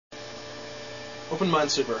Open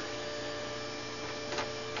Minesweeper.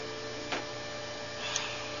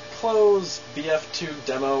 Close BF2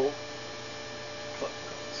 demo.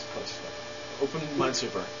 Close. Open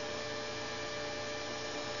Minesweeper.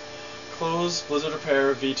 Close Blizzard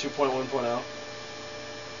Repair v2.1.0.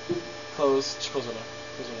 Close window.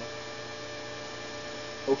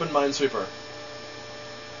 Open Minesweeper.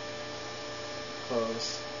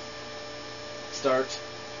 Close. Start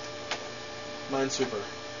Minesweeper.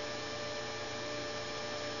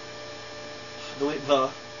 Delete the.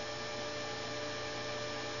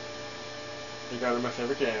 They got in my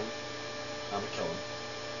favorite game. I'm gonna kill him.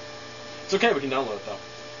 It's okay, we can download it though.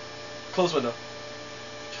 Close window.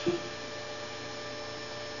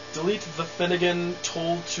 Delete the Finnegan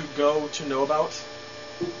told to go to know about.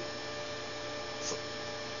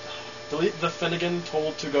 Delete the Finnegan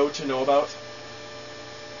told to go to know about.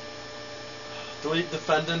 Delete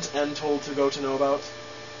defendant and told to go to know about.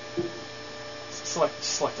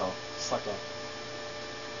 Select all.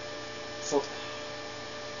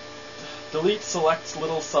 Delete select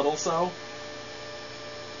little subtle so.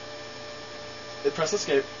 Press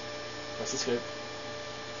escape. Press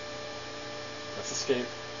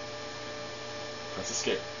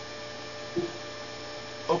escape.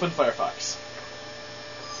 Open Firefox.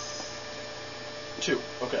 2.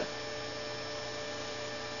 Okay.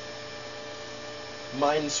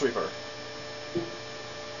 Minesweeper.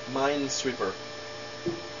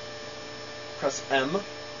 Press M.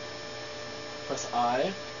 Press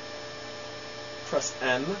I. Press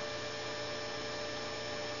N.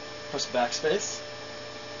 Press backspace.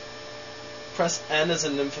 Press N as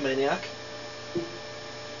in nymphomaniac.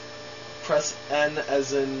 Press N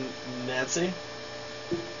as in Nancy.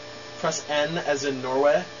 Press N as in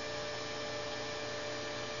Norway.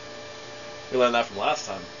 We learned that from last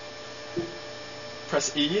time.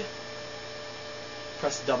 Press E.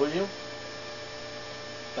 Press W.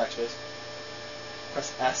 Backspace.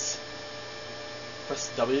 Press S. Press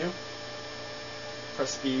W.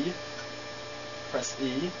 Press E. Press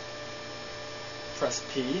E. Press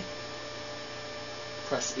P.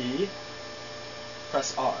 Press E.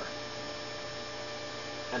 Press R.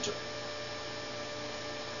 Enter.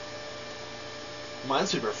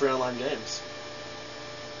 Minesweeper, free online games.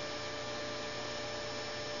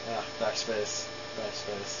 Backspace.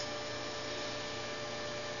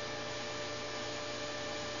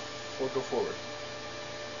 Or go forward.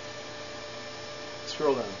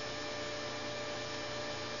 Scroll down.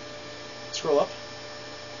 Scroll up.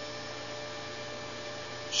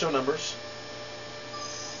 Show numbers.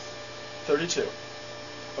 32.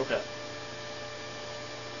 Okay.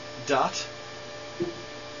 Dot.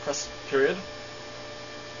 Press period.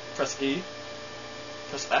 Press E.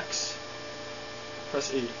 Press X.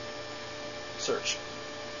 Press E. Search.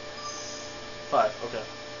 5. Okay.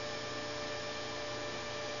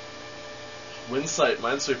 Win site,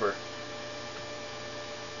 Minesweeper.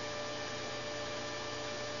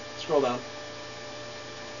 Scroll down.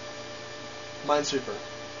 Minesweeper.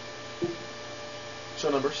 Show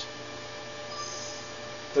numbers.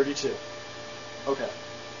 32. Okay.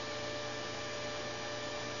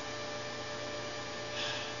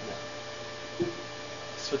 Now.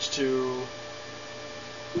 Switch to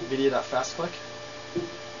media.fastclick.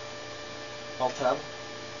 Alt tab.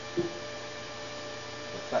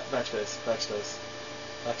 Backspace.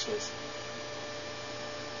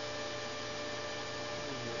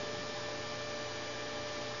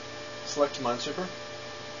 Select Minesweeper.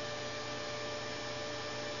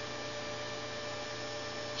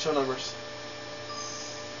 Show numbers.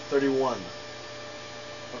 31.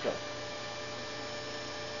 Okay.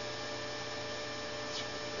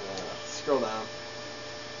 Scroll down.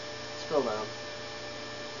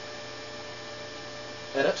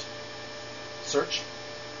 Edit. Search.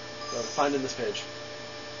 Go to find in this page.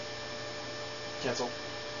 Cancel.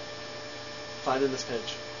 Find in this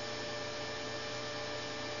page.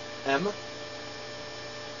 M.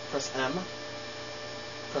 Press M.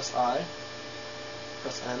 Press I.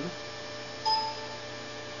 Press N.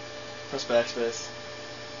 Press backspace.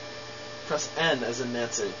 Press N as in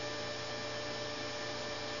Nancy.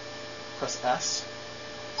 Press S.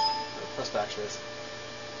 Press backspace.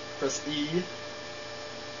 Press E.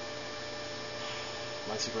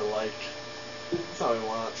 Minesweeper like. That's not what we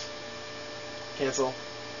want. Cancel.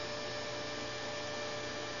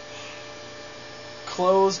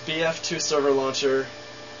 Close BF2 server launcher.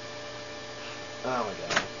 Oh my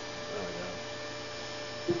god.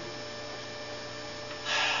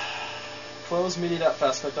 Close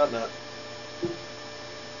media.fastclick.net.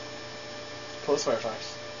 Close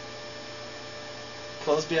Firefox.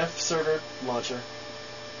 Close BF server launcher.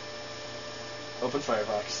 Open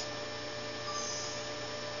Firefox.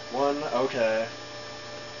 1, okay.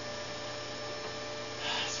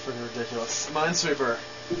 It's freaking ridiculous. Minesweeper.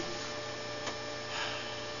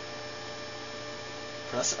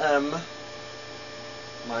 Press M.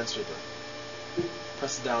 Minesweeper.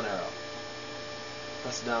 Press down arrow.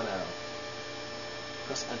 Press down arrow.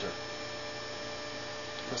 Press enter.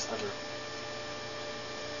 Press enter.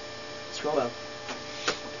 Scroll down.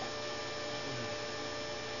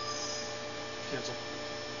 Cancel.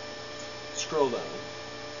 Scroll down.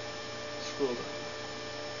 Scroll down.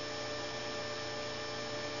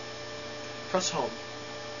 Press home.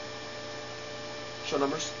 Show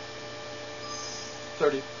numbers.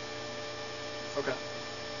 30. Okay.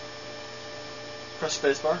 Press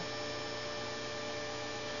spacebar.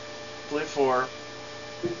 Delete 4.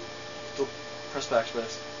 Press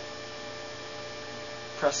backspace.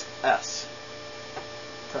 Press S.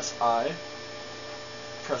 Press I.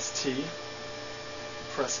 Press T.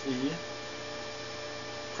 Press E.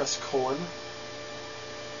 Press colon.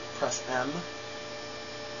 Press M.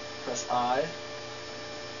 Press I.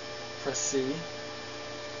 Press C.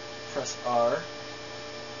 Press R.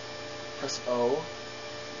 Press O.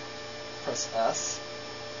 Press S.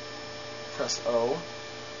 Press O.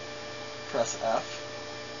 Press F.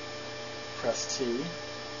 Press T.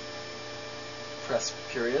 Press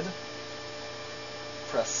period.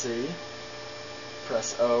 Press C.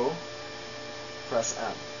 Press O. Press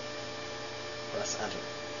M. Press enter.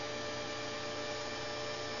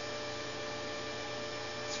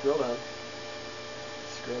 Scroll down.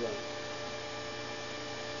 Scroll down.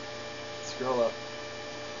 Scroll up.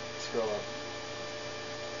 Scroll up.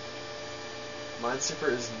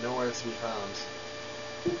 Minesweeper is nowhere to be found.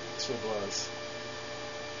 This really blows.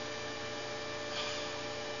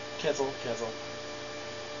 Cancel, cancel.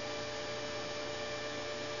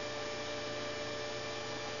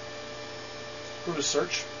 Go to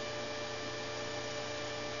search.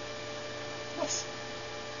 What?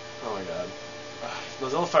 Oh my god.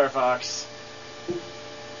 Mozilla Firefox.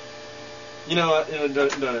 You know what? Don't even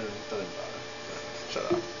bother. Shut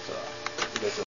up. Shut up.